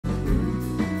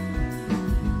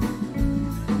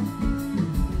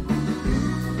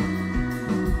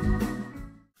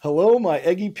Hello, my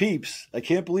Eggy peeps. I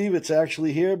can't believe it's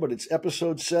actually here, but it's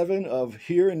episode 7 of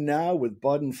Here and Now with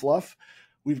Bud and Fluff.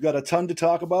 We've got a ton to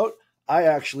talk about. I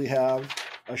actually have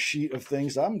a sheet of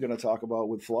things I'm going to talk about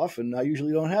with Fluff, and I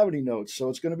usually don't have any notes, so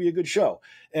it's going to be a good show.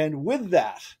 And with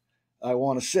that, I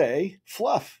want to say,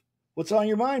 Fluff, what's on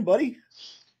your mind, buddy?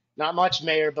 Not much,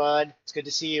 Mayor Bud. It's good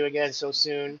to see you again so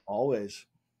soon. Always.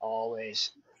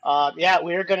 Always. Yeah,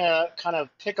 we're gonna kind of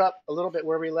pick up a little bit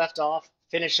where we left off,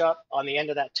 finish up on the end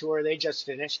of that tour they just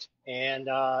finished, and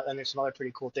there's some other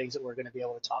pretty cool things that we're going to be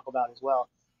able to talk about as well.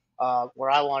 Where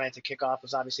I wanted to kick off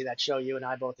was obviously that show you and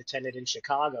I both attended in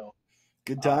Chicago.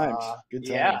 Good times. Good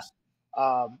Yeah.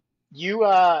 times.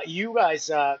 You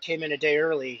guys came in a day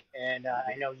early, and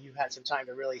I know you had some time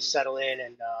to really settle in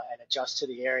and adjust to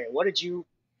the area. What did you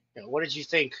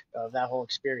think of that whole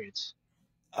experience?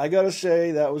 I got to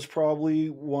say, that was probably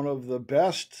one of the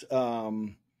best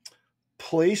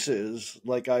places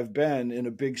like I've been in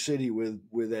a big city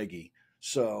with Eggy.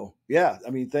 So yeah,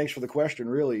 I mean, thanks for the question.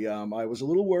 Really, I was a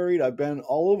little worried. I've been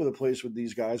all over the place with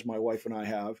these guys. My wife and I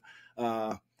have,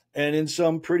 and in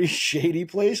some pretty shady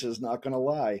places. Not gonna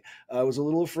lie, I was a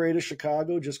little afraid of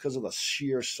Chicago just because of the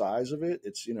sheer size of it.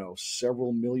 It's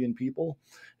several million people,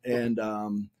 and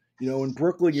in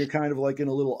Brooklyn you're kind of like in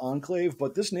a little enclave,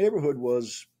 but this neighborhood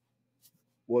was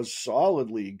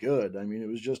solidly good. I mean, it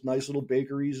was just nice little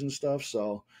bakeries and stuff.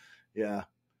 So, yeah,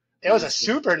 It was a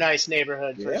super nice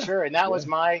neighborhood for yeah, sure, and that yeah. was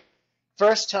my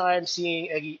first time seeing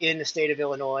Eggy in the state of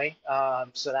Illinois.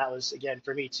 So that was again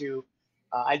for me too.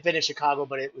 I'd been in Chicago,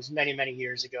 but it was many, many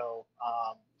years ago.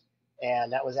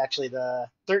 And that was actually the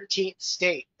 13th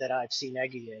state that I've seen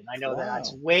Eggy in. I know that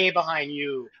it's Wow. way behind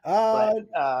you, but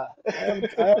Uh, I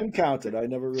haven't counted. I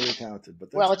never really counted, but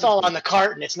that's well, it's pretty all good. on the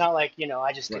carton. It's not like,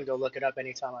 I just can Right. go look it up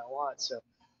anytime I want. So,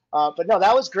 but no,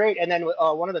 that was great. And then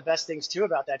one of the best things too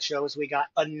about that show is we got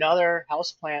another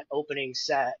houseplant opening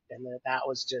set, and that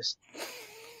was just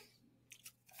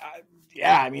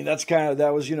Yeah, I mean that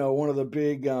was one of the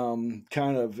big it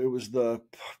was the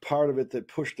part of it that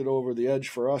pushed it over the edge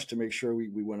for us to make sure we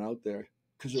went out there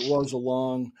because it was a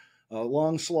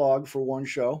long slog for one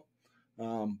show,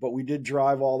 but we did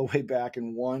drive all the way back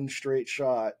in one straight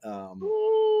shot. Yeah,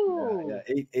 woo.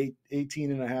 yeah,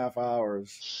 18 and a half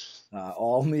hours,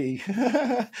 all me.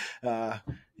 Yeah,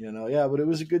 but it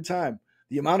was a good time.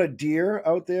 The amount of deer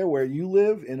out there where you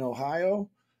live in Ohio,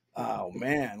 oh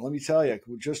man, let me tell you,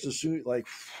 just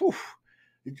whew,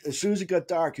 as soon as it got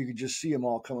dark, you could just see them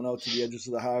all coming out to the edges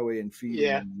of the highway and feeding,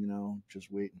 Yeah, and just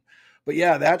waiting. But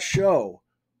yeah, that show.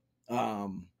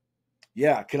 Um,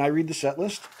 yeah, can I read the set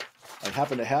list? I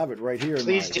happen to have it right here in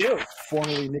please my do.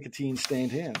 formerly nicotine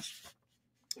stained hands.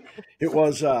 It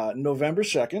was November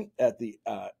 2nd at the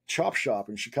Chop Shop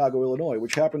in Chicago, Illinois,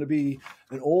 which happened to be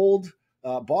an old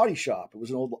body shop. It was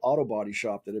an old auto body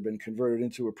shop that had been converted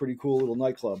into a pretty cool little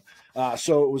nightclub.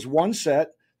 So it was one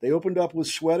set. They opened up with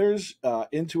sweaters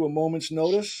into A Moment's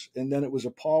Notice, and then it was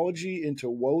Apology into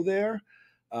Whoa There.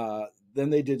 Then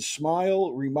they did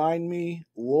Smile, Remind Me,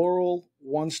 Laurel,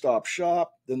 One Stop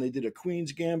Shop. Then they did a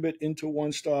Queen's Gambit into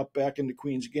One Stop, back into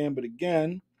Queen's Gambit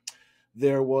again.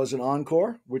 There was an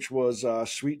encore, which was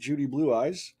Sweet Judy Blue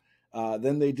Eyes.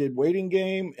 Then they did Waiting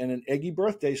Game and an Eggy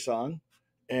birthday song.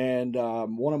 And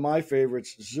one of my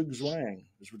favorites, Zug Zwang,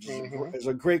 which Hmm. is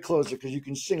a great closer because you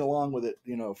can sing along with it,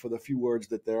 for the few words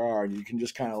that there are. And you can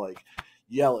just kind of like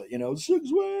yell it, Zug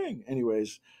Zwang.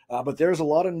 Anyways, but there's a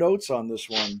lot of notes on this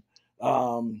one.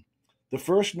 The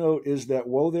first note is that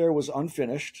Whoa There was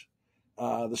unfinished.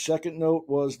 The second note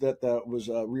was that was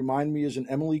Remind Me is an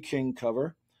Emily King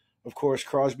cover. Of course,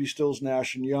 Crosby, Stills,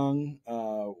 Nash and Young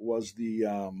was the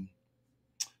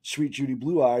Sweet Judy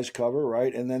Blue Eyes cover,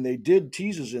 right? And then they did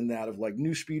teases in that of like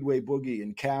New Speedway Boogie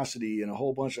and Cassidy and a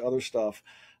whole bunch of other stuff.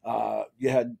 You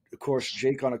had, of course,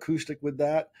 Jake on acoustic with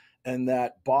that, and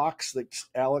that box that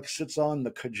Alex sits on,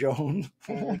 the cajon,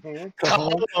 Hmm. cajon,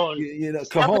 Cajon. It's not the cajon.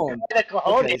 kind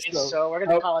of Okay, cojones, so so we're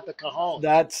gonna call it the cajon.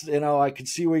 that's I could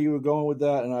see where you were going with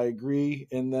that, and I agree.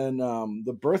 And then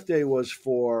the birthday was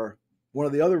for one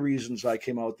of the other reasons I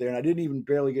came out there, and I didn't even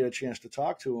barely get a chance to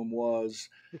talk to him, was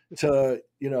to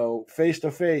face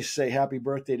to face say happy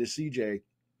birthday to CJ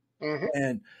Hmm.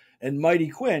 and Mighty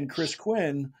Quinn, Chris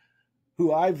Quinn,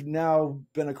 who I've now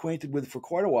been acquainted with for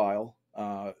quite a while.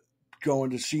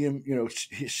 Going to see him,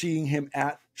 seeing him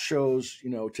at shows,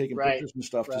 taking Right, pictures and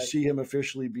stuff. To right. see him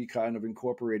officially be kind of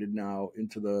incorporated now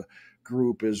into the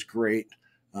group is great.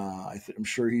 I'm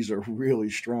sure he's a really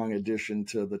strong addition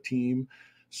to the team,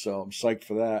 so I'm psyched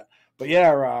for that. But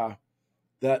yeah,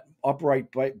 that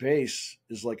upright bass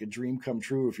is like a dream come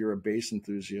true if you're a bass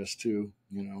enthusiast too.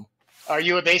 Are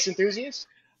you a bass enthusiast?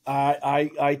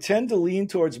 I tend to lean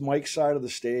towards Mike's side of the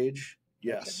stage. Okay.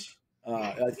 Yes.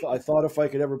 I thought if I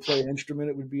could ever play an instrument,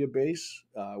 it would be a bass,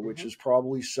 which Hmm. is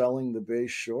probably selling the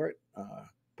bass short.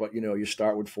 But you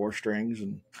start with four strings,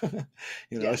 and I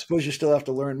Yeah. suppose you still have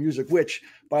to learn music. Which,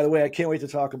 by the way, I can't wait to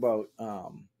talk about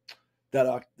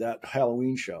that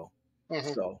Halloween show. Hmm.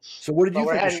 So what did But you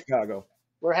think of Chicago?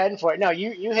 we're heading for it. No,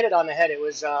 you hit it on the head. It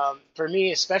was for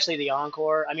me, especially the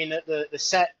encore. I mean, the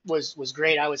set was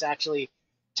great. I was actually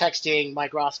texting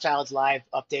Mike Rothschild's live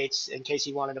updates in case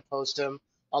he wanted to post them,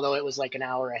 although it was like an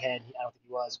hour ahead. I don't think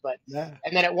he was, but Yeah.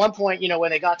 and then at one point,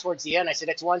 when they got towards the end, I said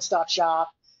it's one stop shop,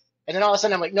 and then all of a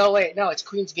sudden I'm like, no wait, no, it's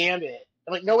Queen's Gambit.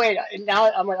 I'm like, no wait. And now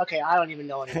I'm like, okay, I don't even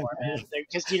know anymore, man.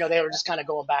 Because they were just kind of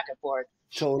going back and forth,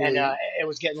 and Totally. it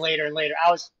was getting later and later.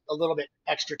 I was a little bit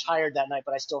extra tired that night,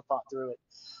 but I still fought through it.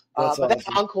 That's But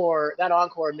awesome. that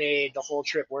encore made the whole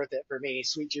trip worth it for me.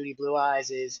 Sweet Judy Blue Eyes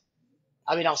is,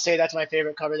 I mean, I'll say that's my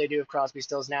favorite cover they do of Crosby,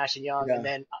 Stills, Nash and Young, and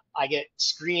Yeah. then I get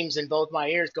screams in both my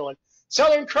ears going,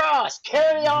 Southern Cross,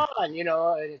 carry on,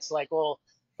 and it's like, well,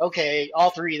 okay, all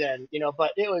three then,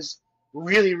 but it was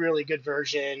really, really good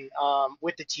version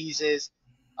with the teases.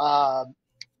 Um,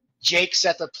 Jake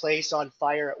set the place on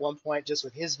fire at one point just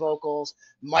with his vocals.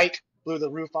 Mike blew the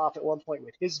roof off at one point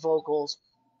with his vocals.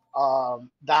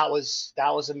 That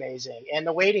was amazing, and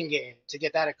the waiting game to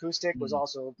get that acoustic was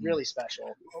also Mm. really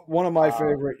special. One of my Um,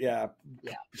 favorite, yeah.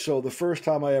 yeah. So the first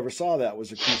time I ever saw that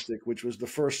was acoustic, which was the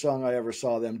first song I ever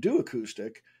saw them do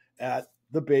acoustic at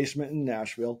the Basement in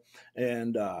Nashville.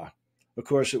 And of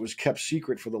course, it was kept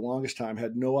secret for the longest time.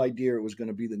 Had no idea it was going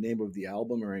to be the name of the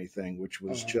album or anything, which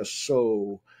was Mhm. just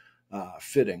so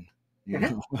fitting, you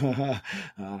Mhm.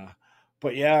 know. uh,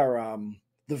 but yeah,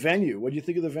 the venue. What do you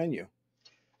think of the venue?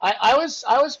 I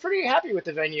was pretty happy with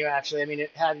the venue actually. I mean,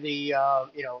 it had the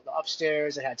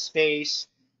upstairs, it had space.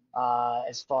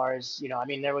 As far as I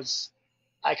mean,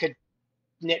 I could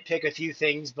nitpick a few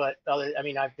things, but I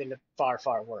mean, I've been to far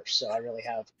far worse, so I really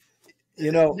have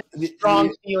You know,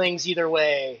 strong feelings either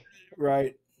way.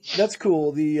 right. That's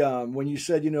cool. The when you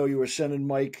said you were sending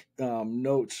Mike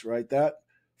notes, right? That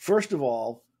first of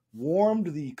all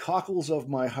warmed the cockles of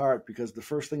my heart because the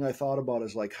first thing I thought about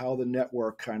is like how the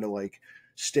network kind of like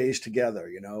stays together,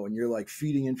 and you're like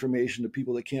feeding information to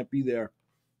people that can't be there.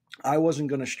 I wasn't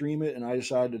going to stream it, and I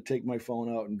decided to take my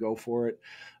phone out and go for it.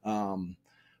 Um,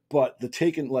 but the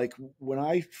taken like when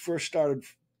I first started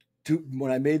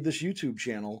when I made this YouTube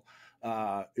channel,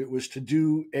 it was to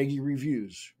do Eggy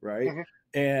reviews, right? Mhm.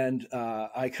 And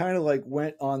I kind of like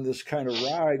went on this kind of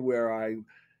ride where I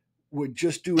would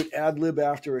just do it ad lib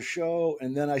after a show,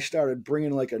 and then I started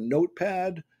bringing like a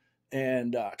notepad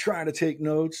and trying to take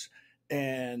notes,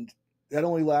 and that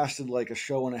only lasted like a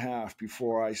show and a half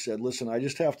before I said, "Listen, I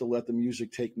just have to let the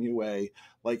music take me away."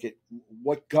 Like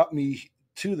what got me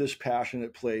to this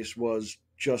passionate place was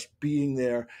just being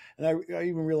there, and I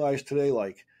even realized today,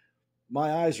 like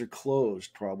my eyes are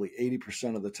closed probably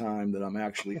 80% of the time that I'm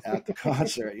actually at the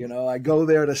concert. I go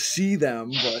there to see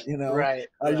them, but Right,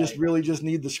 I just right. really just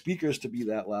need the speakers to be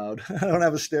that loud. I don't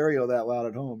have a stereo that loud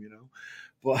at home.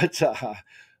 But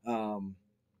um,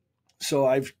 so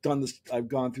I've gone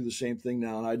through the same thing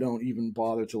now, and I don't even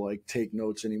bother to like take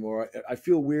notes anymore. I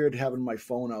feel weird having my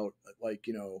phone out, like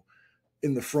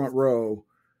in the front row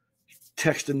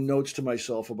texting notes to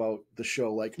myself about the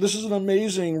show, like this is an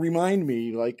amazing. Remind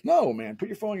me, like no, man, put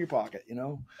your phone in your pocket.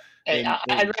 Hey, And,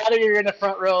 I'd rather you're in the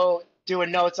front row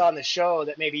doing notes on the show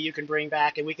that maybe you can bring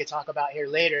back and we could talk about here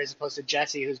later, as opposed to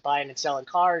Jesse who's buying and selling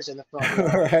cars in the front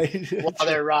row right. while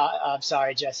they're. I'm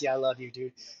sorry, Jesse, I love you,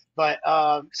 dude. But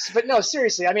no,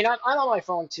 seriously. I mean, I'm on my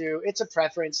phone too. It's a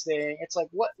preference thing. It's like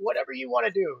whatever you want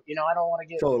to do. I don't want to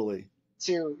get Totally.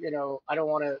 I don't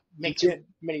want to You make too can't.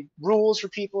 many rules for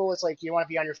people. It's like you want to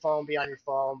be on your phone, be on your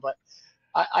phone. But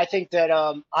I think that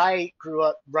I grew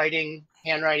up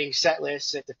handwriting set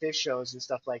lists at the fish shows and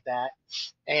stuff like that.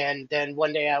 And then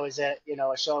one day I was at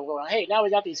a show and going, hey, now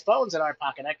we got these phones in our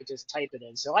pocket. I could just type it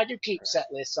in. So I do keep set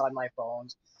lists on my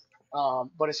phones.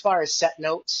 But as far as set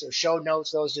notes or show notes,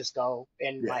 those just go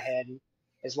in Yeah. my head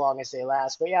as long as they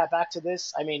last. But yeah, back to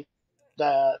this. I mean,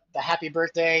 the happy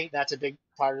birthday, that's a big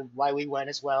part of why we went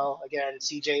as well. Again,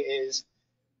 CJ is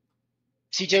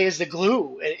the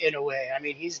glue in a way. I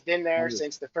mean, he's been there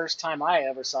since the first time I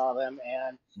ever saw them,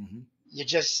 and Mm-hmm. you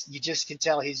just can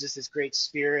tell he's just this great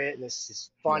spirit and this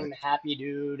Right. fun, happy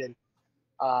dude. And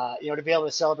to be able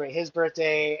to celebrate his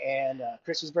birthday and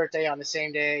Chris's birthday on the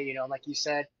same day, like you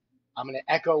said, I'm going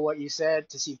to echo what you said.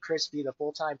 To see Chris be the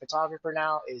full-time photographer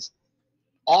now is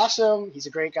awesome. He's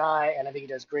a great guy, and I think he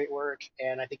does great work,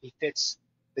 and I think he fits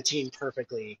the team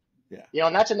perfectly. Yeah.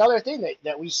 And that's another thing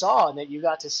that we saw and that you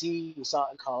got to see. We saw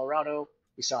it in Colorado.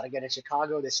 We saw it again in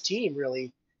Chicago. This team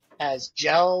really has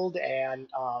gelled, and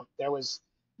there was,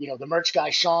 the merch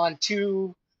guy Sean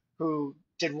too, who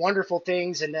did wonderful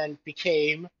things and then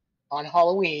became on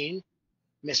Halloween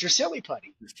Mr. Silly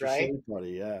Putty, Mr. right? Silly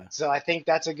Putty, yeah. So I think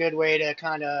that's a good way to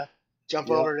kind of jump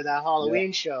Yep. over to that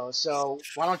Halloween show. So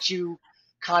why don't you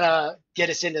kind of get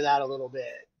us into that a little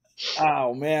bit?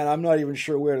 Oh man, I'm not even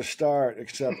sure where to start,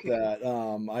 except that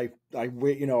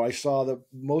I saw the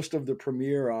most of the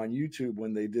premiere on YouTube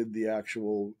when they did the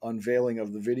actual unveiling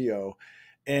of the video,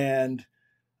 and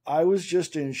I was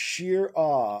just in sheer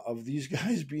awe of these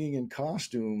guys being in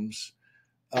costumes,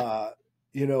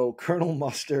 Colonel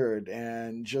Mustard,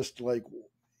 and just like,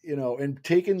 and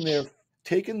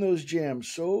taking those jams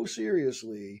so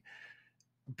seriously,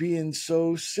 being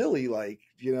so silly, like,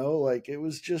 like it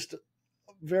was just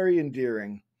very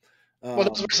endearing. Well,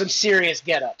 those were some serious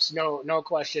get-ups, no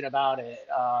question about it.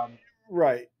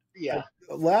 Right. Yeah.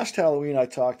 Last Halloween, I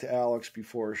talked to Alex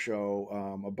before a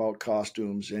show about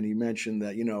costumes, and he mentioned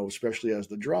that, especially as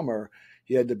the drummer,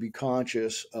 he had to be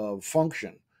conscious of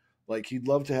function. Like he'd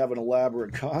love to have an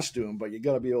elaborate costume, but you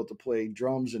got to be able to play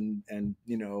drums and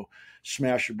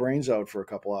smash your brains out for a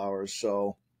couple hours.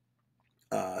 So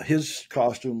his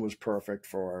costume was perfect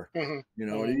for, and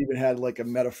it even had like a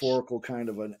metaphorical kind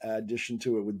of an addition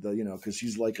to it with the, because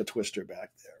he's like a twister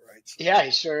back there, right? So, yeah,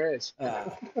 he sure is.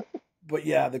 But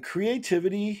yeah, the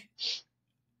creativity,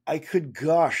 I could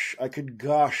gush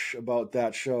about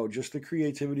that show, just the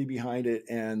creativity behind it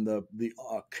and the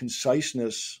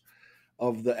conciseness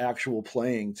of the actual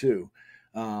playing too.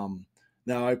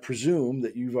 Now I presume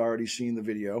that you've already seen the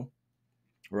video.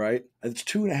 Right. It's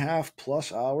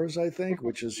 2.5+ hours, I think,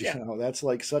 which is, that's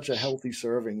like such a healthy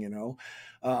serving,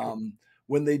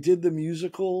 when they did the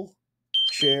musical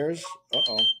chairs.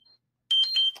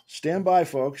 Stand by,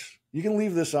 folks. You can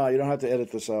leave this out. You don't have to edit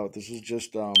this out. This is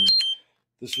just,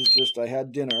 I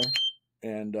had dinner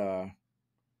and,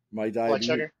 my diabetes. Blood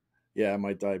sugar. Yeah.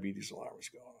 My diabetes alarm is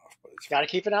going off, but it's got to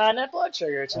keep an eye on that blood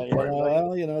sugar. It's important.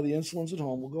 Well, the insulin's at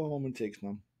home. We'll go home and take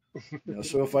some.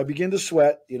 So if I begin to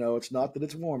sweat, it's not that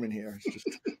it's warm in here. It's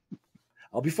just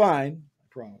I'll be fine, I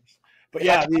promise. But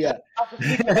yeah, do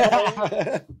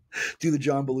the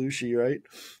John Belushi, right?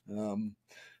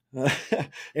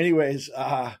 Anyways,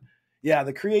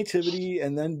 the creativity,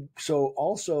 and then so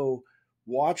also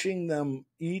watching them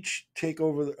each take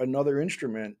over another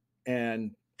instrument,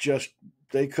 and just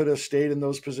they could have stayed in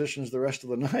those positions the rest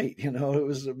of the night. It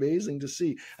was amazing to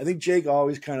see. I think Jake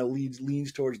always kind of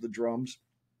leans towards the drums.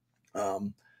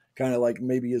 Kind of like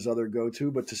maybe his other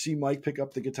go-to, but to see Mike pick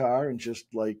up the guitar and just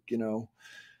like,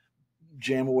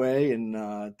 jam away, and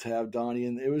to have Donnie,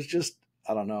 and it was just,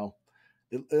 I don't know,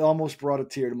 it almost brought a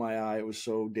tear to my eye. It was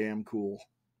so damn cool.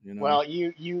 Well,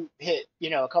 you hit,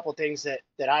 a couple things that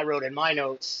I wrote in my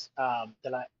notes,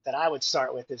 that I would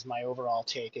start with as my overall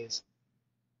take is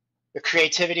the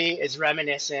creativity is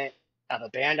reminiscent of a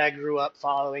band I grew up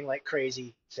following like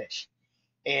crazy, Fish.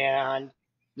 And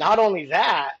not only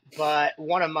that, but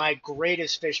one of my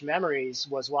greatest Fish memories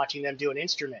was watching them do an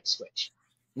instrument switch.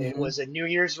 It was a New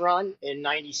Year's run in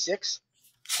 '96.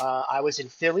 I was in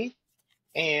Philly,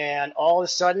 and all of a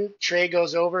sudden, Trey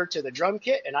goes over to the drum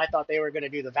kit, and I thought they were going to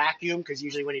do the vacuum, because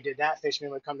usually when he did that,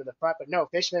 Fishman would come to the front. But no,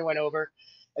 Fishman went over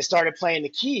and started playing the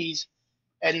keys,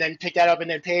 and then picked that up, and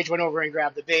then Paige went over and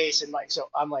grabbed the bass, and so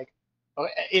I'm like,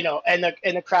 and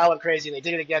the crowd went crazy, and they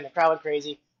did it again. The crowd went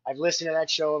crazy. I've listened to that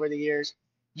show over the years.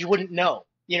 You wouldn't know.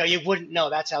 You wouldn't know.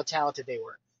 That's how talented they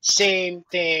were. Same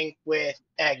thing with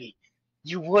Eggy.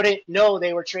 You wouldn't know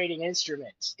they were trading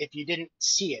instruments if you didn't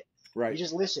see it. Right. You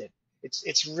just listen.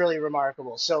 It's really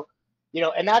remarkable. So,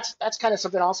 and that's kind of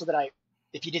something also that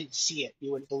if you didn't see it,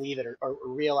 you wouldn't believe it or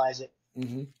realize it.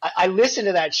 Mm-hmm. I listened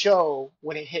to that show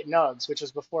when it hit Nugs, which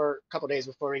was a couple days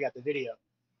before we got the video.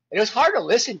 And it was hard to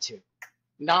listen to.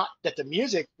 Not that there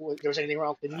was anything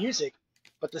wrong with the music,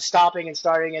 but the stopping and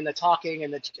starting and the talking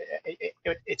and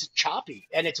it's choppy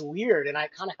and it's weird. And I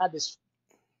kind of had this,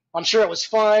 I'm sure it was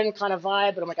fun kind of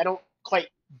vibe, but I'm like, I don't quite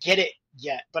get it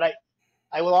yet. But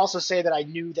I will also say that I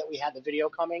knew that we had the video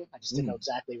coming. I just didn't know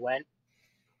exactly when.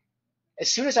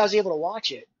 As soon as I was able to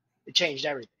watch it, it changed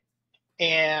everything.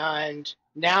 And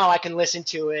now I can listen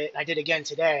to it. I did again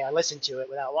today. I listened to it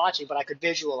without watching, but I could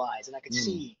visualize and I could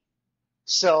see.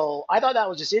 So I thought that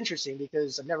was just interesting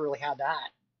because I've never really had that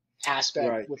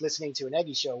aspect with listening to an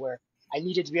Eggy show where I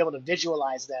needed to be able to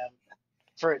visualize them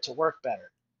for it to work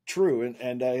better. True.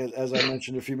 And as I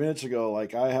mentioned a few minutes ago,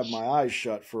 like I have my eyes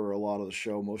shut for a lot of the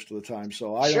show most of the time.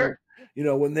 So I don't,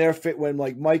 when when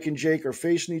like Mike and Jake are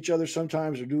facing each other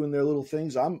sometimes or doing their little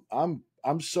things, I'm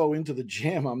I'm so into the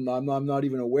jam, I'm not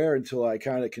even aware until I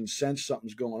kind of can sense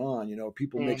something's going on. You know,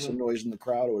 people make Hmm. some noise in the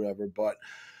crowd or whatever, but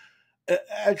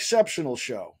exceptional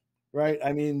show, right?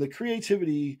 I mean, the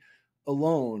creativity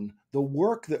alone, the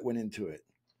work that went into it,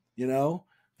 you know,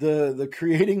 the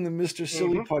creating the Mr.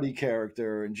 Silly Hmm. Putty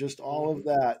character and just all Hmm. of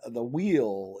that, the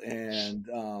wheel, and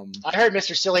I heard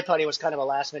Mr. Silly Putty was kind of a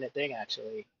last minute thing,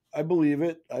 actually. I believe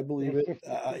it. I believe it.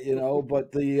 You know,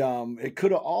 but the it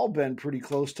could have all been pretty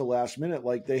close to last minute.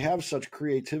 Like they have such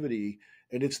creativity,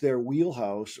 and it's their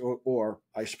wheelhouse, or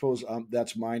I suppose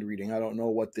that's mind reading. I don't know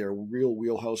what their real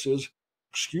wheelhouse is.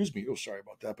 Excuse me. Oh, sorry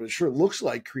about that. But it sure looks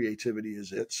like creativity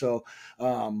is it. So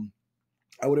um,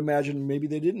 I would imagine maybe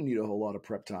they didn't need a whole lot of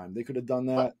prep time. They could have done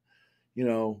But that. You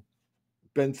know,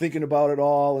 been thinking about it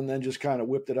all, and then just kind of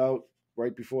whipped it out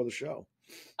right before the show.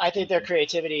 I think their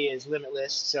creativity is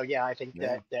limitless. So yeah, I think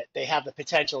Yeah. that they have the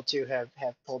potential to have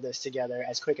pulled this together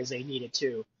as quick as they needed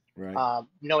to. Right.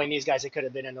 Knowing these guys, it could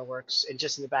have been in the works and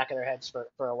just in the back of their heads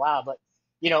for a while. But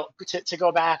to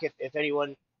go back, if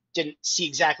anyone didn't see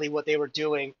exactly what they were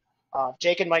doing,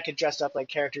 Jake and Mike had dressed up like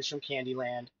characters from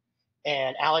Candyland,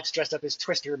 and Alex dressed up as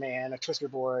Twister Man, a Twister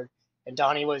board, and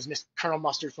Donnie was Miss Colonel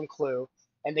Mustard from Clue.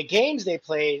 And the games they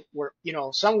played were,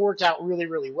 some worked out really,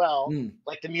 really well, Mm.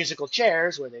 like the musical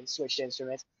chairs where they switched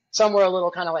instruments. Some were a little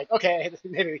kind of like, okay,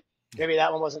 maybe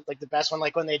that one wasn't like the best one,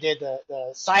 like when they did the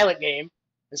silent game,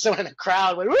 and someone in the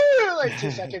crowd went woo like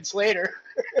 2 seconds later.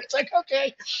 It's like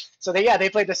okay, so they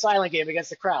played the silent game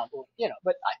against the crowd, well,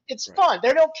 but it's Right. fun.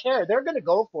 They don't care. They're gonna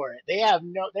go for it.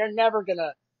 They're never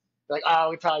gonna like,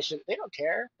 oh, we probably shouldn't. They don't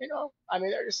care. I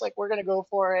mean, they're just like, we're gonna go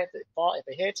for it. If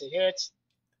it hits, it hits.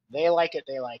 They like it.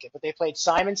 They like it. But they played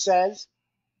Simon Says.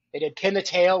 They did Pin the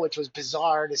Tail, which was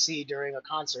bizarre to see during a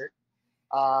concert.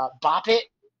 Bop It,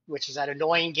 which is that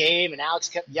annoying game, and Alex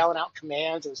kept yelling out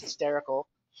commands. It was hysterical.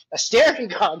 A staring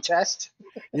contest.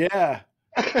 Yeah.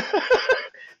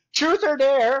 Truth or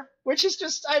Dare, which is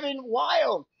just, I mean,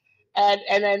 wild. And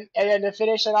then to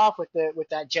finish it off with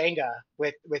that Jenga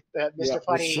with Yeah, Mr. the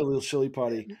Funny silly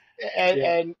putty. and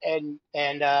Yeah,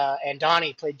 and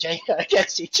Donnie played Jenga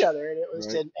against each other, and it was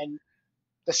right. and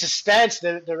the suspense.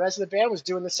 The rest of the band was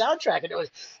doing the soundtrack, and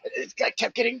it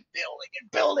kept getting building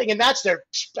and building, and that's their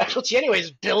specialty,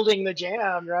 anyways, building the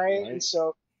jam, right? And Right.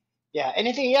 so yeah, and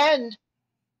at the end,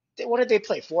 what did they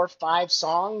play? 4 or 5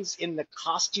 songs in the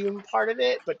costume part of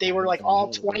it, but they I were like don't all know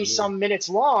what they 20 did. some minutes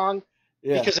long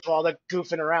Yeah, because of all the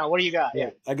goofing around. What do you got? Yeah,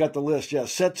 right. I got the list. Yeah,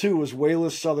 set two was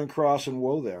Wayless, Southern Cross, and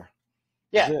Whoa There.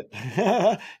 That's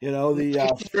yeah, it. You know the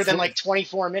nothing longer than like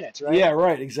 24 minutes, right? yeah,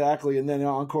 right, exactly. And then the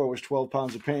encore was 12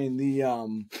 Pounds of Pain. The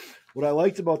what I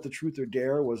liked about the Truth or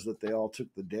Dare was that they all took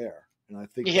the dare, and I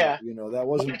think that Yeah, that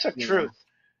wasn't took truth.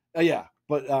 yeah.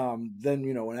 But then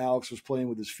when Alex was playing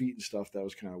with his feet and stuff, that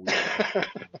was kind of weird.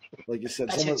 Like you said,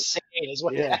 That's some of insane, is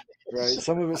what yeah, that right. is.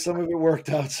 Some of it worked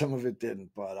out, some of it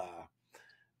didn't. But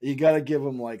you got to give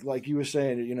them like you were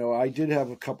saying. I did have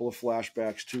a couple of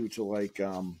flashbacks too to like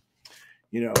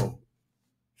you know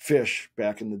Fish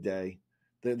back in the day.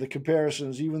 The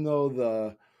comparisons, even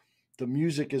though the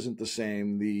music isn't the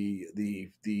same,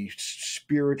 the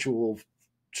spiritual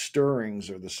stirrings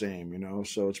are the same.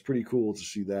 So it's pretty cool to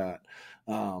see that.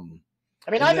 Um,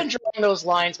 I mean, and I've then been drawing those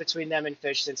lines between them and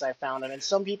Fish since I found them, and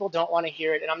some people don't want to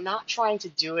hear it, and I'm not trying to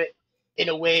do it in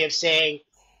a way of saying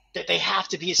that they have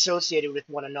to be associated with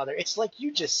one another. It's like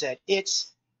you just said.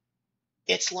 It's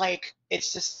like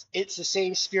it's the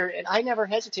same spirit, and I never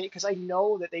hesitate because I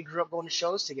know that they grew up going to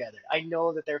shows together. I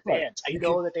know that they're right, fans. I you can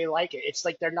know that they like it. It's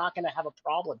like they're not going to have a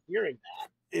problem hearing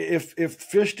if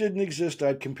Fish didn't exist,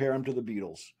 I'd compare them to the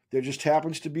Beatles. There just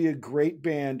happens to be a great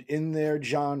band in their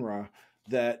genre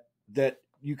that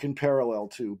you can parallel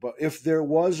to. But if there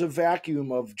was a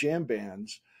vacuum of jam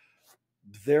bands,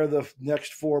 they're the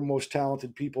next four most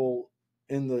talented people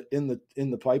in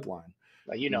the pipeline.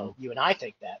 that. You know. You and I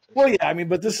think that for Well, sure. yeah, I mean,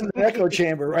 but this is an echo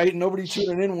chamber, right? Nobody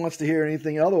tuning in wants to hear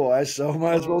anything otherwise, so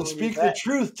might as well You speak the bet.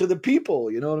 truth to the people.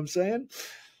 You know what I'm saying?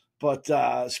 But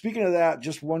speaking of that,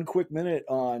 just one quick minute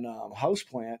on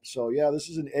Houseplant. So yeah, this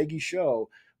is an Eggy show,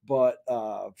 but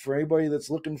for anybody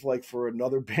that's looking for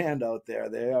another band out there,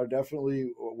 they are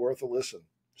definitely worth a listen.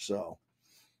 So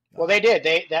Well, they did.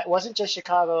 That wasn't just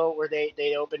Chicago where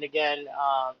they opened again.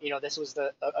 This was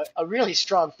a really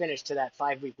strong finish to that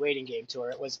 5 week waiting game tour.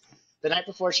 It was the night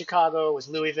before Chicago was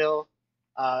Louisville.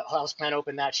 Houseplant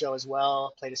opened that show as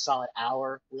well. Played a solid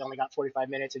hour. We only got 45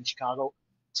 minutes in Chicago.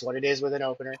 It's what it is with an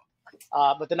opener.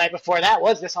 But the night before that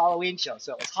was this Halloween show.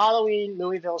 So it was Halloween,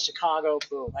 Louisville, Chicago,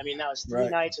 boom. I mean, that was three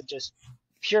right, nights of just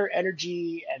pure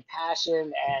energy and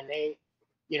passion. And they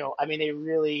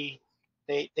really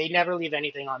They never leave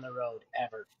anything on the road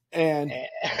ever. And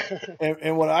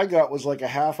and what I got was like a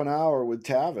half an hour with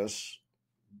Tavis,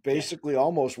 basically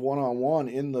almost one-on-one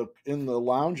in the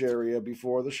lounge area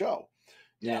before the show.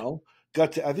 You know, I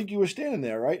think you were standing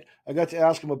there, right? I got to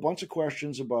ask him a bunch of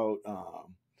questions about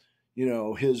you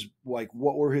know, his, like,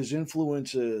 what were his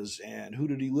influences and who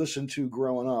did he listen to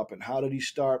growing up and how did he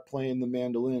start playing the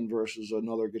mandolin versus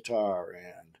another guitar.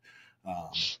 And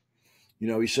you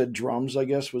know, he said drums, I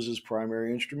guess, was his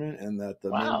primary instrument, and that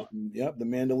the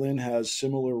mandolin has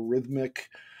similar rhythmic,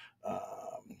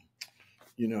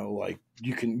 you know, like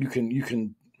you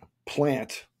can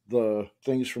plant the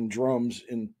things from drums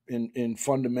in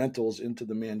fundamentals into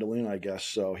the mandolin, I guess.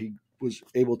 So he was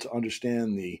able to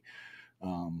understand the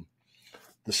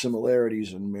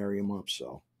similarities and marry them up.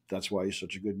 So that's why he's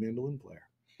such a good mandolin player.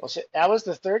 Well, so that was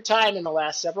the third time in the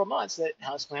last several months that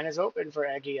Houseplant is open for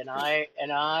Eggy, and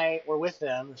I were with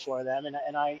them for them,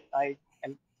 and I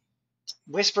am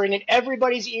whispering in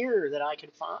everybody's ear that I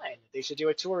can find that they should do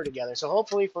a tour together. So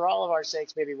hopefully, for all of our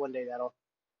sakes, maybe one day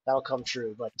that'll come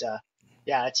true. But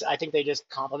yeah, I think they just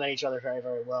complement each other very,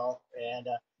 very well. And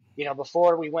you know,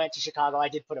 before we went to Chicago, I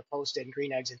did put a post in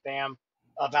Green Eggs and Bam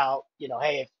about, you know,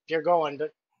 hey, if you're going, to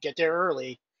get there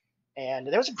early. And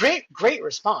there was a great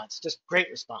response, just great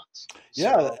response.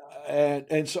 Yeah,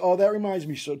 and so that reminds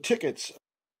me. So tickets.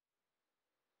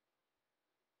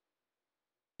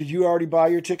 Did you already buy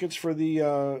your tickets for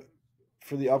the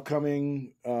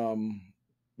upcoming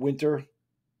winter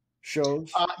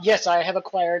shows? Yes, I have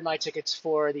acquired my tickets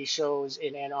for the shows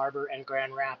in Ann Arbor and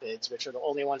Grand Rapids, which are the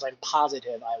only ones I'm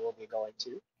positive I will be going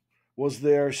to. Was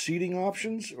there seating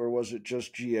options, or was it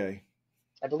just GA?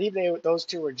 I believe those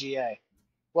two were GA.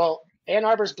 Well, Ann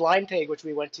Arbor's Blind Pig, which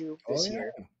we went to this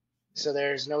year, so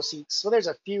there's no seats. So there's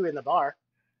a few in the bar.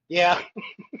 Yeah,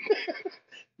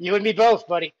 you and me both,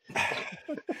 buddy.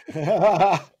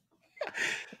 Oh,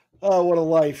 what a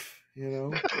life, you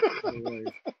know.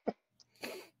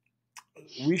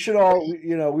 We should all,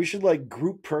 you know, we should like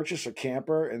group purchase a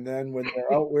camper, and then when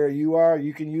they're out where you are,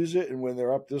 you can use it, and when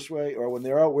they're up this way, or when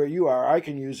they're out where you are, I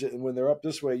can use it, and when they're up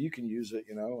this way, you can use it,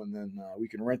 you know, and then we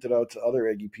can rent it out to other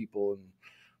Eggy people in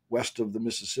west of the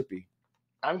Mississippi.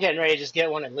 I'm getting ready to just get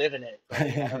one and live in it.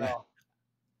 I don't know.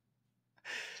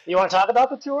 You want to talk about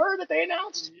the tour that they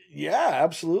announced? Yeah,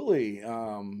 absolutely.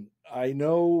 I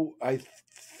know. I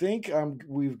think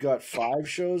we've got 5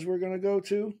 shows we're going to go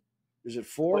to. Is it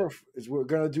 4? We're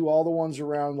going to do all the ones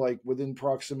around, like, within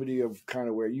proximity of kind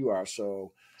of where you are.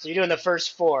 So you're doing the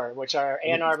first 4, which are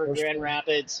Ann Arbor, Grand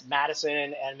Rapids, Madison,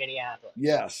 and Minneapolis.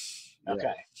 Yes.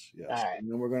 Okay. Yes. All right.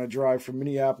 And then we're going to drive from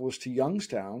Minneapolis to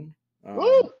Youngstown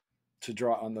to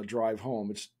draw on the drive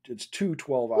home. It's 2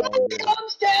 12-hour days.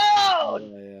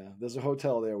 Youngstown! Yeah. There's a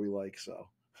hotel there we like, so.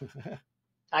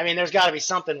 I mean, there's got to be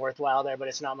something worthwhile there, but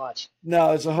it's not much.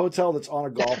 No, it's a hotel that's on a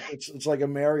golf. It's like a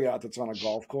Marriott that's on a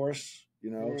golf course,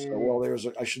 you know. So, well,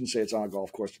 I shouldn't say it's on a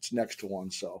golf course. It's next to one,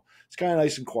 so it's kind of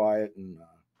nice and quiet, and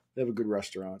they have a good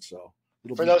restaurant. So,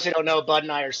 for those who don't know, Bud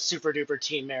and I are super duper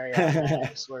team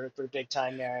Marriott. We're big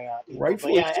time Marriott people.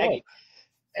 Rightfully so.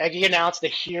 Eggy announced the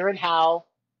Here and How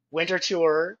Winter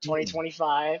Tour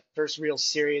 2025, first real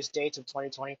serious dates of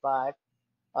 2025.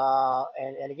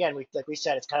 And again, like we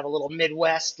said, it's kind of a little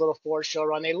Midwest, little 4-show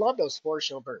run. They love those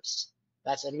 4-show bursts.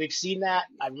 And we've seen that.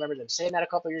 I remember them saying that a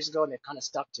couple of years ago, and they've kind of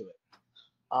stuck to it.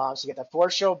 So you get that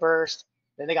 4-show burst.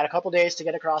 Then they got a couple days to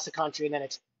get across the country, and then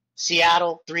it's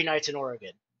Seattle, 3 nights in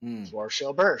Oregon,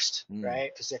 4-show burst,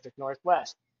 right? Pacific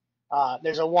Northwest.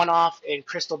 There's a one-off in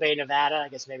Crystal Bay, Nevada. I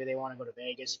guess maybe they want to go to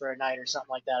Vegas for a night or something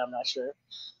like that. I'm not sure.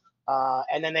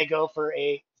 And then they go for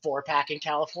a 4-pack in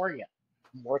California,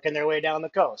 working their way down the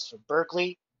coast from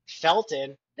Berkeley,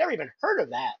 Felton, never even heard of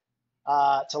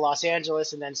that, to Los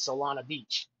Angeles, and then Solana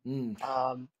Beach.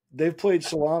 They've played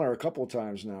Solana a couple of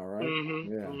times now, right?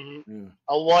 Yeah.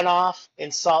 A one-off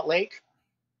in Salt Lake.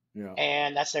 Yeah.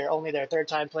 And that's only their 3rd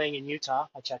time playing in Utah.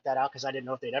 I checked that out because I didn't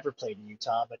know if they'd ever played in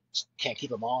Utah, but can't keep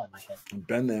them all in my head. I've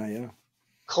been there, yeah.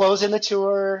 Closing the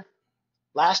tour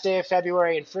last day of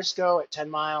February in Frisco at 10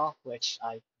 Mile, which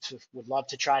I would love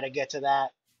to try to get to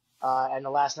that. And the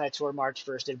last night tour, March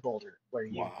 1st in Boulder, where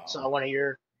you saw one of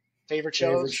your favorite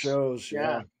shows.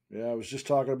 Yeah. I was just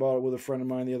talking about it with a friend of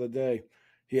mine the other day.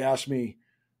 He asked me,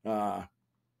 of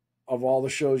all the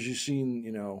shows you've seen,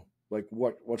 you know, like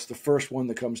what's the first one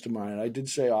that comes to mind? And I did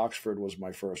say Oxford was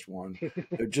my first one.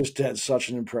 It just had such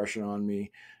an impression on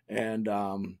me. And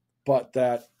but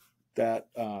that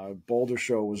Boulder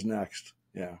show was next.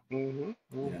 Yeah.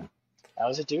 Yeah. That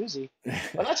was a doozy.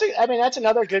 Well, that's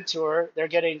another good tour. They're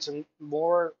getting some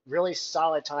more really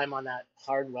solid time on that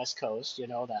hard West Coast, you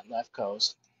know, that left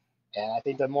coast. And I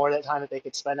think the more that time that they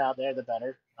could spend out there, the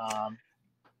better.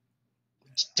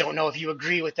 Just don't know if you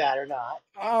agree with that or not.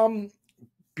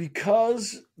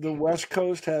 Because the West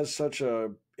Coast has such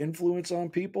a influence on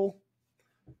people,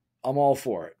 I'm all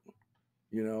for it.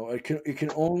 You know, it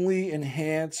can only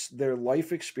enhance their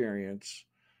life experience,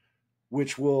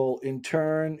 which will in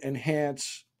turn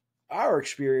enhance our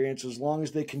experience as long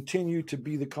as they continue to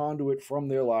be the conduit from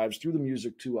their lives through the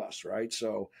music to us, right?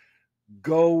 So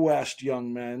go West,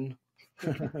 young men.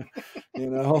 You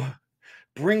know,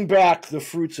 bring back the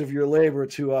fruits of your labor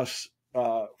to us,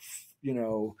 you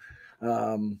know,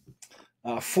 um,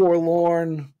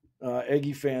 forlorn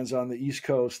Eggy fans on the East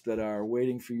Coast that are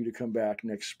waiting for you to come back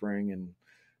next spring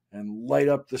and light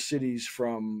up the cities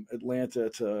from Atlanta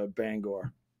to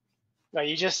Bangor. No,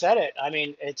 you just said it. I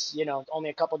mean, it's, only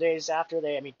a couple days after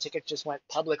I mean, tickets just went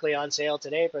publicly on sale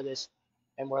today for this.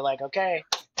 And we're like, okay,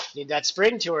 need that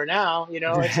spring tour now.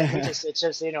 It's like, it's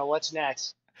just, what's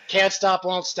next? Can't stop,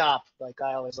 won't stop, like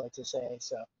I always like to say.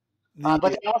 So, but The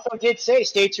they also did say,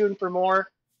 stay tuned for more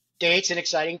dates and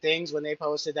exciting things when they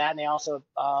posted that. And they also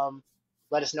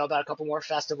let us know about a couple more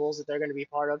festivals that they're going to be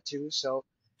part of too. So,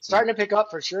 starting to pick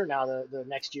up for sure now, the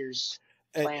next year's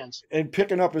and, plans. and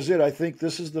picking up is it. I think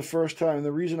this is the first time.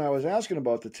 The reason I was asking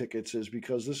about the tickets is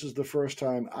because this is the first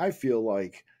time I feel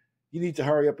like you need to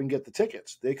hurry up and get the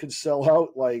tickets. They could sell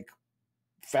out like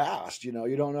fast. You know,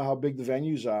 you don't know how big the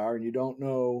venues are, and you don't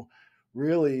know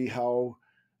really how.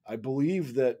 I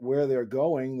believe that where they're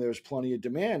going, there's plenty of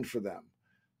demand for them.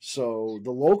 So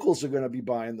the locals are going to be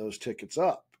buying those tickets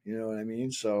up. You know what I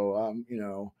mean? So, I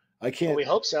Well, can't. we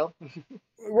hope so.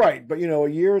 Right, but a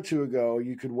year or two ago,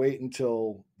 you could wait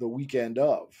until the weekend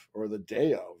of or the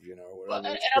day of, Well, whatever.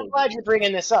 and It's I'm still glad you're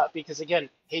bringing this up because, again,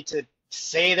 hate to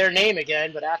say their name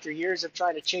again, but after years of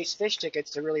trying to chase fish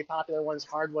tickets to really popular ones,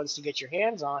 hard ones to get your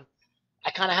hands on, I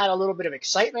kind of had a little bit of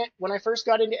excitement when I first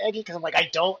got into Eggy because I'm like, I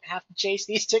don't have to chase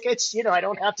these tickets. I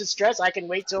don't have to stress. I can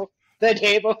wait till the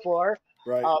day before.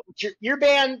 right. Your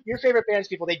band, your favorite bands,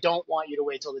 people, they don't want you to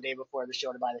wait till the day before the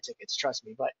show to buy the tickets. Trust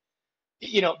me. But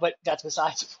that's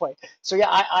besides the point. So yeah,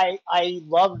 I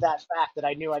love that fact that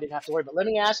I knew I didn't have to worry. But let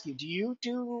me ask you, do you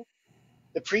do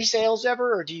the pre-sales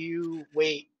ever, or do you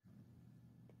wait?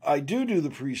 I do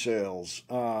the pre-sales.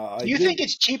 I Do you did. think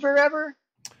it's cheaper ever?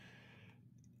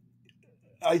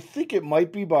 I think it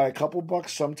might be by a couple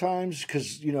bucks sometimes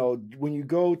because when you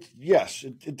go, yes,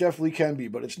 it definitely can be,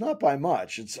 but it's not by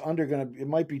much. It's under it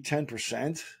might be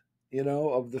 10%,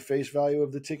 of the face value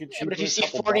of the ticket Yeah, but if you cheaper, a see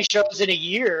couple 40 bucks. shows in a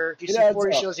year, if you It see adds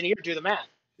 40 up. shows in a year, do the math.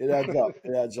 It adds up.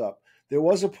 It adds up. There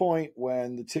was a point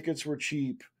when the tickets were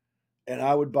cheap and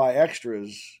I would buy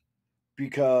extras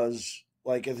because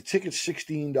like if the ticket's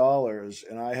 $16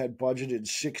 and I had budgeted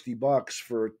 $60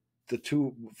 for the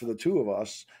two of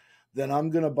us, then I'm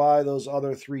gonna buy those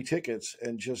other three tickets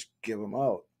and just give them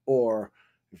out. Or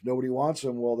if nobody wants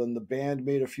them, well then the band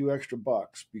made a few extra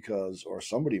bucks or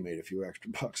somebody made a few extra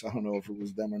bucks. I don't know if it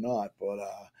was them or not, but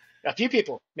A few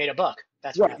people made a buck.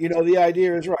 That's what right, happens. the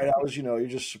idea is right. I was, you're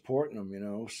just supporting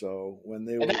them, So when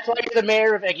they And were that's why you're the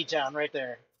mayor of Eggy Town right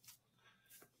there.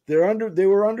 they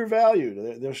were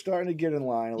undervalued. They're starting to get in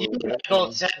line a You little and bit. I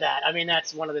both said that. I mean,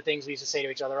 that's one of the things we used to say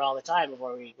to each other all the time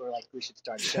before we were like, we should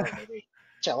start a show. Maybe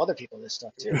tell other people this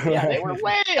stuff too. But yeah, they were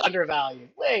Right. way undervalued.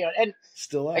 And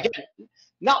Still are. again,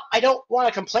 no, I don't want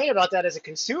to complain about that as a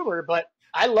consumer, but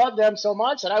I love them so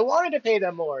much that I wanted to pay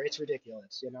them more. It's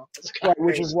ridiculous. It's kind Right, of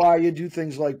which is crazy. why you do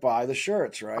things like buy the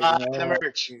shirts, right? The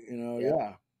merch. Yeah.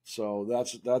 Yeah. So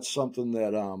that's something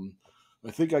that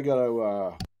I think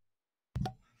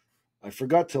I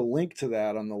forgot to link to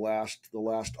that on the last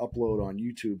upload on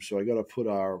YouTube. So I gotta put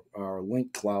our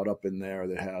link cloud up in there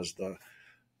that has the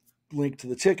link to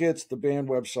the tickets, the band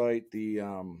website, the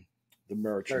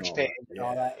merch and Merch all page that. and all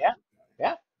Yeah. that. Yeah.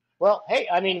 Yeah. Well, hey,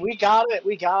 I mean, we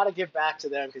gotta give back to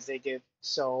them because they give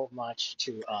so much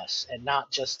to us, and not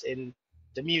just in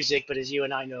the music, but as you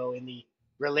and I know, in the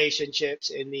relationships,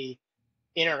 in the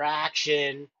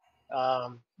interaction.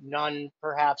 None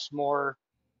perhaps more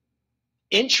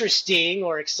interesting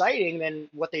or exciting than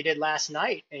what they did last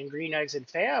night in Green Eggs and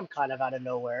Fam, kind of out of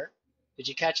nowhere. Did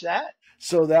you catch that?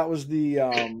 So that was a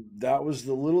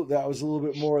little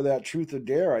bit more of that truth or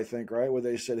dare, I think, right? Where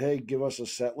they said, "Hey, give us a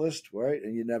set list," right?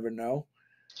 And you never know.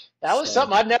 That was So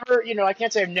something I've never, I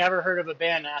can't say I've never heard of a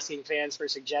band asking fans for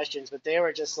suggestions, but they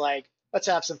were just like, let's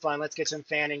have some fun, let's get some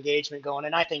fan engagement going,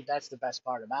 and I think that's the best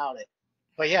part about it.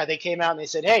 But yeah, they came out and they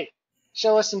said, hey,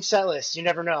 show us some set lists. You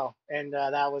never know, and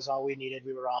that was all we needed.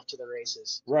 We were off to the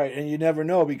races. right, and you never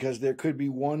know because there could be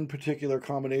one particular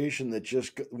combination that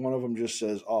just one of them just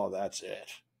says, "Oh, that's it.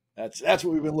 That's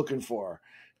what we've been looking for,"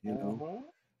 you know.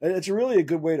 Mm-hmm. It's really a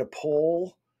good way to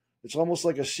poll. It's almost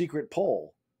like a secret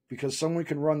poll because someone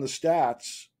can run the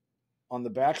stats on the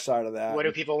backside of that. What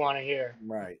do people want to hear?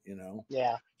 Right,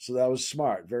 Yeah. So that was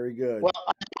smart. Very good. Well,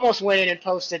 I almost went in and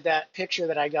posted that picture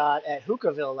that I got at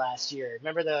Hookahville last year.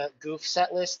 Remember the goof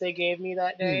set list they gave me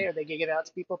that day, or they gave it out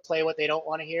to people, play what they don't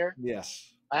want to hear? Yes.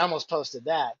 I almost posted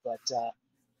that, but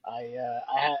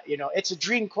it's a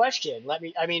dream question.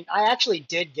 I mean, I actually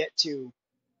did get to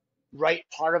write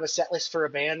part of a set list for a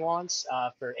band once,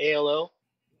 for ALO,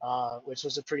 which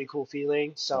was a pretty cool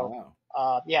feeling. So,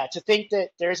 Wow. yeah, to think that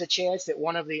there's a chance that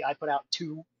I put out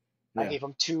two, I Yeah. gave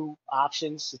them two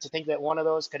options. So to think that one of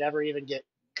those could ever even get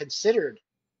considered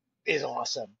is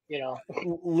awesome,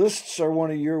 Lists are one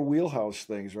of your wheelhouse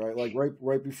things, right? Like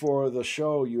right before the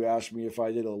show, you asked me if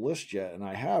I did a list yet, and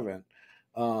I haven't.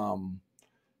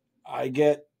 I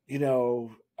get,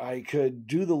 I could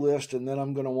do the list, and then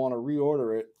I'm going to want to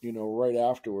reorder it, right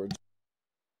afterwards.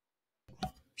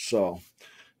 So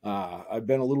I've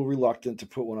been a little reluctant to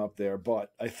put one up there,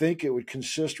 but I think it would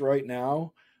consist right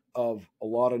now of a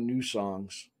lot of new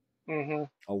songs. Mm-hmm.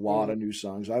 A lot of new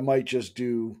songs. I might just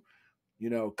do,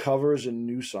 covers and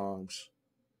new songs.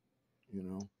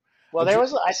 Well,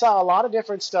 I saw a lot of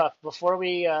different stuff before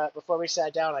we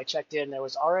sat down. I checked in. There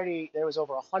was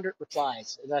over 100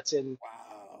 replies. And that's in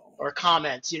Wow. or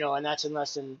comments, and that's in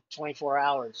less than 24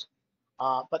 hours.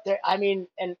 But there, I mean,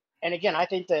 and again, I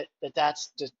think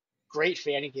that's just great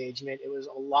fan engagement. It was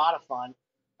a lot of fun.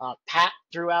 Pat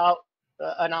threw out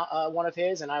one of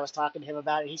his, and I was talking to him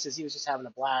about it. He says he was just having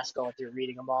a blast going through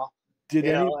reading them all. Did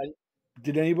And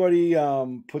Did anybody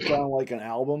put down like an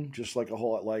album, just like a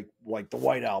whole like the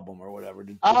White Album or whatever?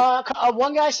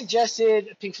 One guy suggested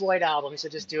a Pink Floyd album. He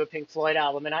said just do a Pink Floyd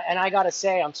album, and I gotta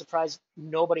say I'm surprised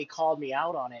nobody called me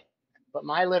out on it. But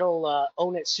my little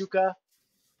Onitsuka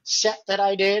set that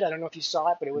I did, I don't know if you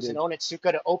saw it, but it was an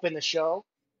Onitsuka to open the show,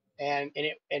 and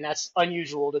that's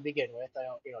unusual to begin with. I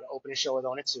don't, to open a show with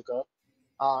Onitsuka.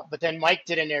 But then Mike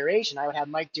did a narration. I would have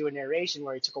Mike do a narration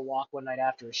where he took a walk one night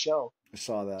after a show. I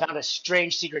saw that. Found a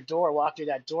strange secret door, walked through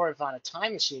that door and found a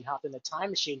time machine, hopped in the time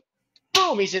machine.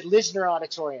 Boom, he's at Lisner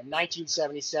Auditorium,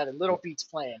 1977, Little Feat's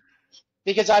playing.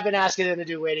 Because I've been asking them to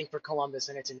do Waiting for Columbus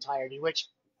in its entirety, which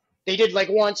they did like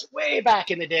once way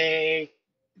back in the day.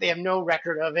 They have no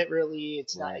record of it really.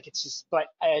 It's not like it's just,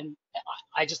 and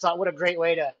I just thought what a great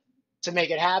way to make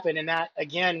it happen. And that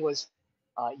again was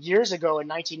years ago in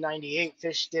 1998,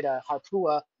 Fish did a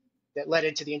Harpua that led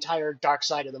into the entire Dark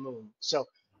Side of the Moon. So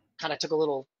kind of took a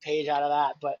little page out of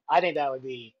that, but I think that would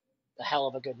be a hell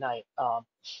of a good night.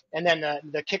 And then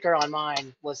the kicker on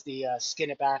mine was the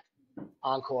Skin It Back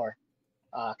encore.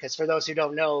 Because for those who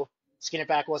don't know, Skin It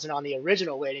Back wasn't on the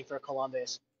original Waiting for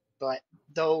Columbus, but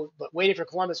Waiting for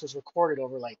Columbus was recorded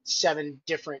over like 7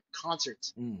 different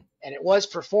concerts, and it was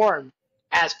performed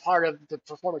as part of the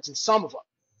performance in some of them.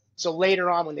 So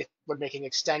later on, when they were making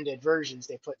extended versions,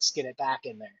 they put Skin It Back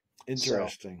in there.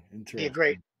 Interesting. Be a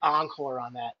great encore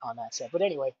on that set. But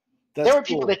anyway, That's there were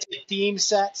people that did theme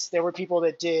sets. There were people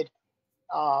that did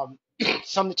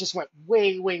some that just went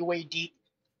way, way, way deep.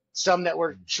 Some that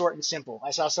were short and simple.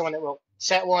 I saw someone that wrote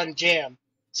set 1 jam,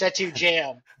 set 2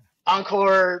 jam,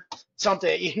 encore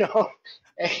something,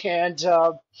 And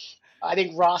I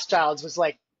think Rothschild's was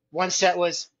like one set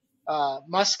was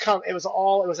must come. It was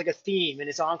like a theme, and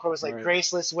his encore was like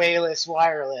graceless, wayless,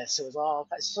 wireless. It was all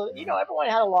so everyone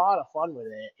had a lot of fun with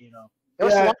it. There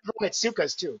was a lot of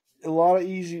Mitsukas too. A lot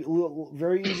of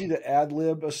very easy to ad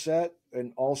lib a set,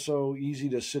 and also easy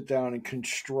to sit down and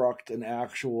construct an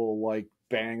actual like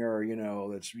banger.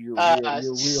 That's your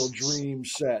real dream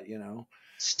set.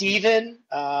 Steven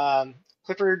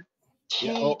Clifford,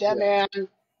 man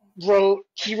wrote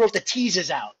the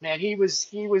teases out. Man, he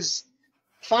was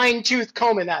fine-tooth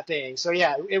combing that thing. So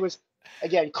yeah, it was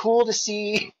again cool to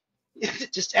see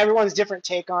just everyone's different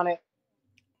take on it.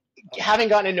 Having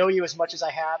gotten to know you as much as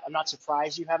I have, I'm not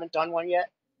surprised you haven't done one yet.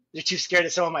 You're too scared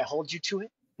that someone might hold you to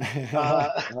it.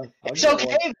 It's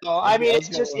okay though. I mean,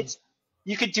 it's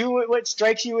you could do what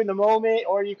strikes you in the moment,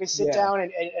 or you can sit down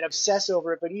and obsess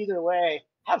over it. But either way,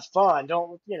 have fun.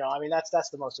 Don't I mean, that's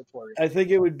the most important. I think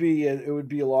it would be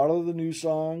a lot of the new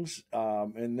songs,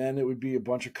 and then it would be a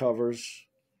bunch of covers,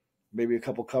 maybe a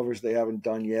couple covers they haven't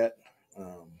done yet.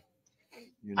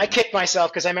 I kicked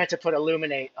myself because I meant to put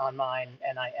Illuminate on mine,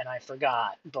 and I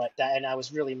forgot. And I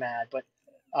was really mad. But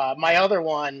my other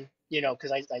one,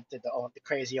 because I did the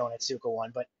crazy Onitsuka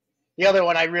one, but the other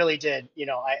one I really did.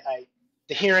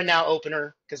 The Here and Now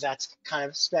opener, because that's kind of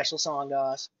a special song to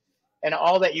us, and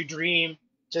All That You Dream.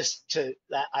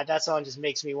 That song just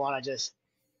makes me want to just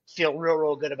feel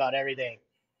real good about everything.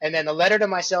 And then the letter to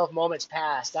myself, moments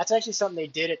past. That's actually something they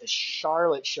did at the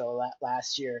Charlotte show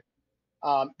last year.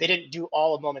 They didn't do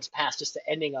all of moments past, just the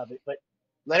ending of it. But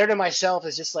letter to myself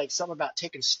is just like something about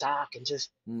taking stock and just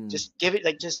give it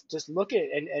like just look at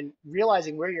it and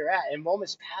realizing where you're at. And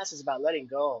moments past is about letting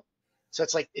go. So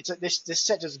it's like this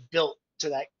set just built to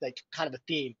that like kind of a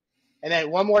theme. And then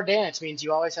one more dance means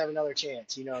you always have another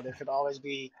chance. You know, there could always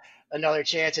be another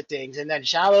chance at things. And then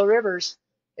Shallow Rivers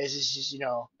is just, you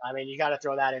know, I mean, you got to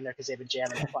throw that in there because they've been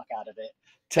jamming the fuck out of it.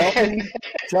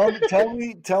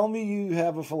 Tell me you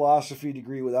have a philosophy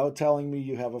degree without telling me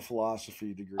you have a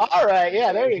philosophy degree. All right,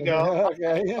 yeah, there you go.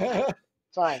 Okay.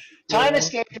 Fine. Time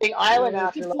escaping, island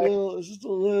afterlife. There's just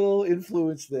a little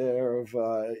influence there of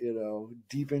you know,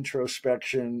 deep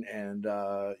introspection and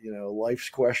you know, life's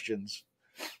questions.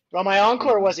 Well, my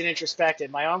encore wasn't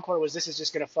introspective. My encore was this is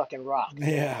just gonna fucking rock.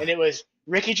 Yeah. And it was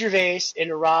Ricky Gervais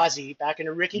into Rozzy, back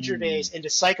into Ricky Gervais, into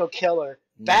Psycho Killer,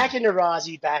 back into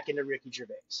Rozzy, back into Ricky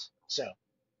Gervais. So,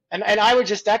 and I would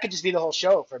just, that could just be the whole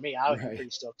show for me. I would be pretty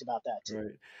stoked about that too.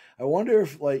 Right. I wonder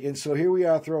if like, and so here we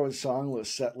are throwing song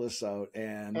lists, set lists out,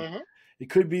 and it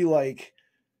could be like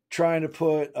trying to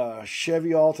put a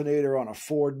Chevy alternator on a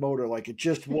Ford motor, like it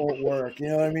just won't work. You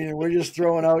know what I mean? And we're just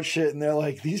throwing out shit, and they're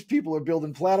like, these people are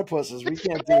building platypuses. We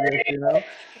can't do this, you know?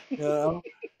 You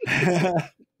know?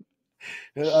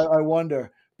 I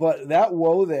wonder. But that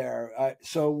Whoa There,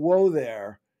 Whoa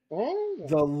There,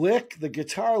 the lick, the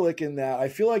guitar lick in that, I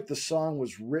feel like the song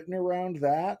was written around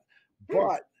that,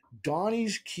 but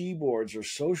Donnie's keyboards are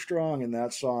so strong in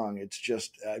that song. It's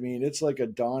just, I mean, it's like a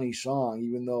Donnie song,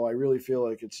 even though I really feel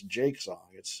like it's a Jake song.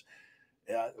 It's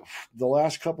the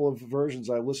last couple of versions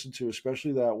I listened to,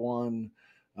 especially that one,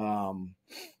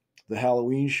 the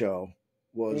Halloween show,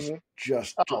 was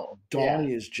just,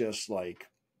 Donnie is just like,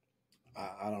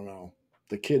 I don't know.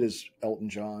 The kid is Elton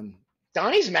John.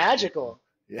 Donnie's magical.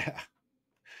 Yeah.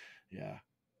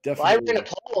 Definitely. Well, I ran a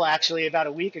poll actually about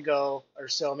a week ago or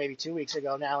so, maybe 2 weeks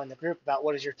ago now in the group about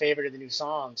what is your favorite of the new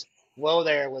songs. Whoa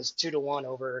There was 2-1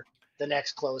 over the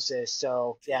next closest.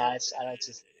 So yeah, it's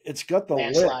got the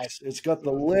licks. It's got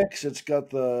the licks. It's got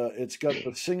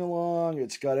the sing along.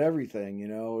 It's got everything. You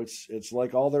know, it's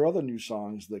like all their other new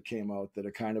songs that came out that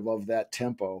are kind of that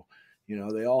tempo. You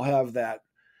know, they all have that.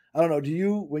 I don't know. Do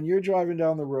you, when you're driving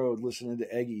down the road listening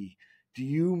to Eggy, do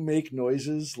you make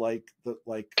noises like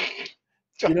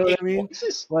you know what I mean?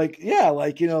 Like, yeah,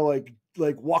 like, you know, like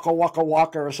waka waka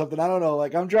waka or something. I don't know.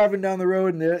 Like I'm driving down the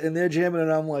road and they're jamming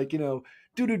and I'm like, you know,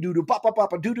 doo doo doo doo pop pop pop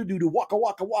doo doo doo doo waka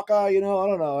waka waka. You know, I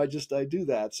don't know. I do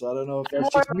that. So I don't know if that's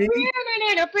just me.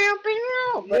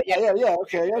 But yeah.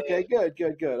 Okay.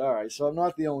 Good. All right. So I'm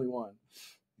not the only one.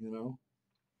 You know.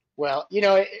 Well, you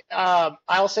know,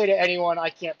 I'll say to anyone, I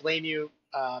can't blame you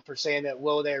for saying that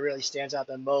Whoa There really stands out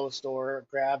the most or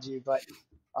grabs you, but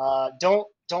don't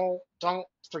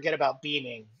forget about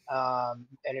Beaming. And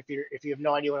if you have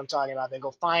no idea what I'm talking about, then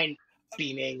go find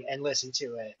Beaming and listen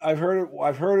to it. I've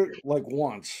heard it like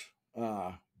once,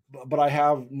 but I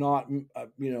have not, you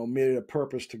know, made it a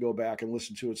purpose to go back and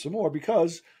listen to it some more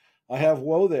because I have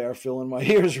Whoa There filling my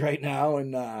ears right now,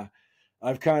 and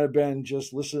I've kind of been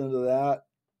just listening to that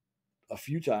a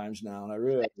few times now, and I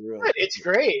really it's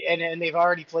great, and they've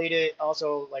already played it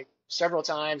also like several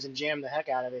times and jammed the heck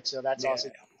out of it, so that's also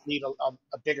leave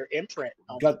a bigger imprint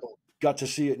on people. Got to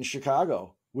see it in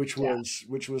Chicago, which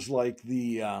was like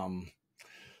the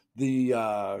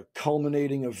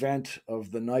culminating event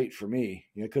of the night for me.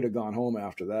 I could have gone home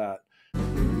after that.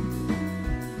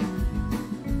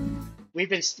 We've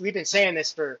been saying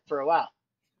this for a while.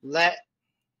 Let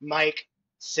Mike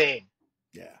sing.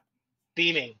 Yeah.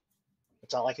 Beaming.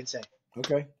 That's all I can say.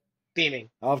 Okay. Beaming.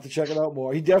 I'll have to check it out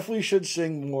more. He definitely should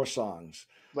sing more songs.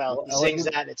 Well, he sings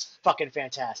that. It's fucking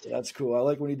fantastic. That's cool. I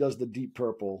like when he does the Deep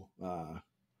Purple.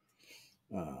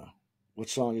 What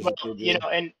song is it? You know,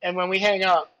 and when we hang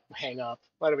up.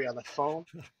 What are we on the phone?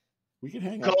 We can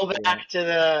hang up. Go back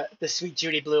to the Sweet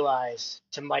Judy Blue Eyes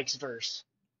to Mike's verse.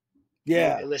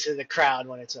 Yeah. And listen to the crowd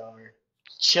when it's over.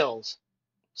 Chills.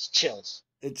 It's chills.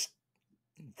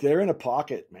 They're in a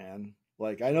pocket, man.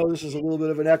 Like, I know this is a little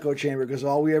bit of an echo chamber because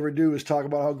all we ever do is talk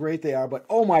about how great they are, but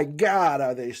oh my God,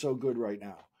 are they so good right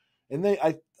now? And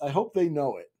I hope they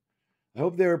know it. I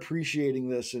hope they're appreciating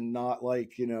this and not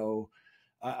like, you know,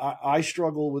 I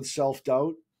struggle with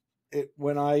self-doubt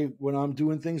when I'm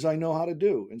doing things I know how to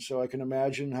do. And so I can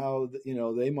imagine how, you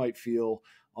know, they might feel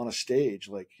on a stage,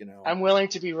 like, you know. I'm willing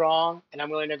to be wrong, and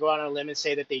I'm willing to go out on a limb and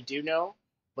say that they do know,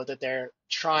 but that they're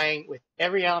trying with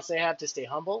every ounce they have to stay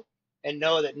humble and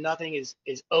know that nothing is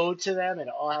owed to them and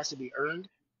it all has to be earned,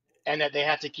 and that they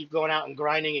have to keep going out and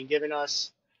grinding and giving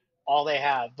us all they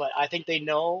have. But I think they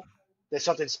know that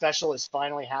something special is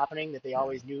finally happening that they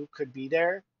always knew could be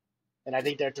there, and I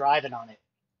think they're thriving on it.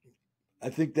 I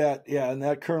think that, yeah, and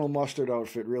that Colonel Mustard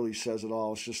outfit really says it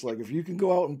all. It's just like, if you can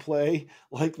go out and play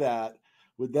like that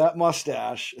with that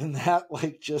mustache and that,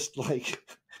 like, just like.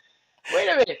 Wait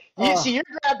a minute. You see, you're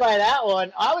grabbed by that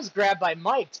one. I was grabbed by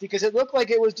Mike's because it looked like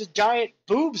it was just giant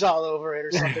boobs all over it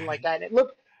or something like that. And it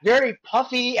looked very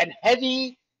puffy and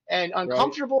heavy and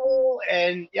uncomfortable. Right.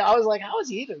 And yeah, I was like, how is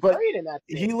he even playing in that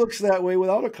thing? He looks that way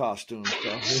without a costume.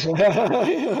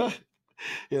 So.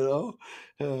 You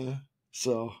know?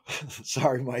 So,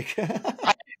 sorry, Mike.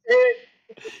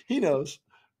 He knows.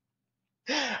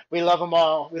 We love them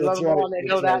all. We love them all, and they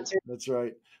know that too. That's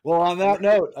right. Well, on that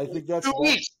note, I think that's 2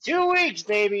 weeks. 2 weeks,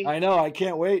 baby. I know. I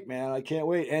can't wait, man. I can't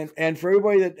wait. And for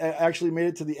everybody that actually made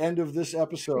it to the end of this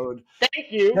episode,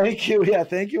 thank you. Thank you. Yeah,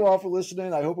 thank you all for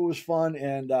listening. I hope it was fun.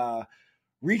 And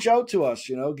reach out to us.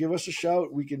 Give us a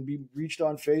shout. We can be reached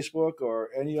on Facebook or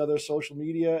any other social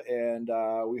media. And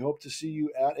we hope to see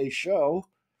you at a show,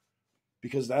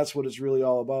 because that's what it's really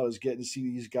all about, is getting to see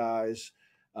these guys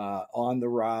on the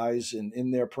rise and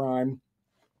in their prime,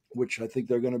 which I think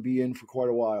they're going to be in for quite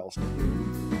a while.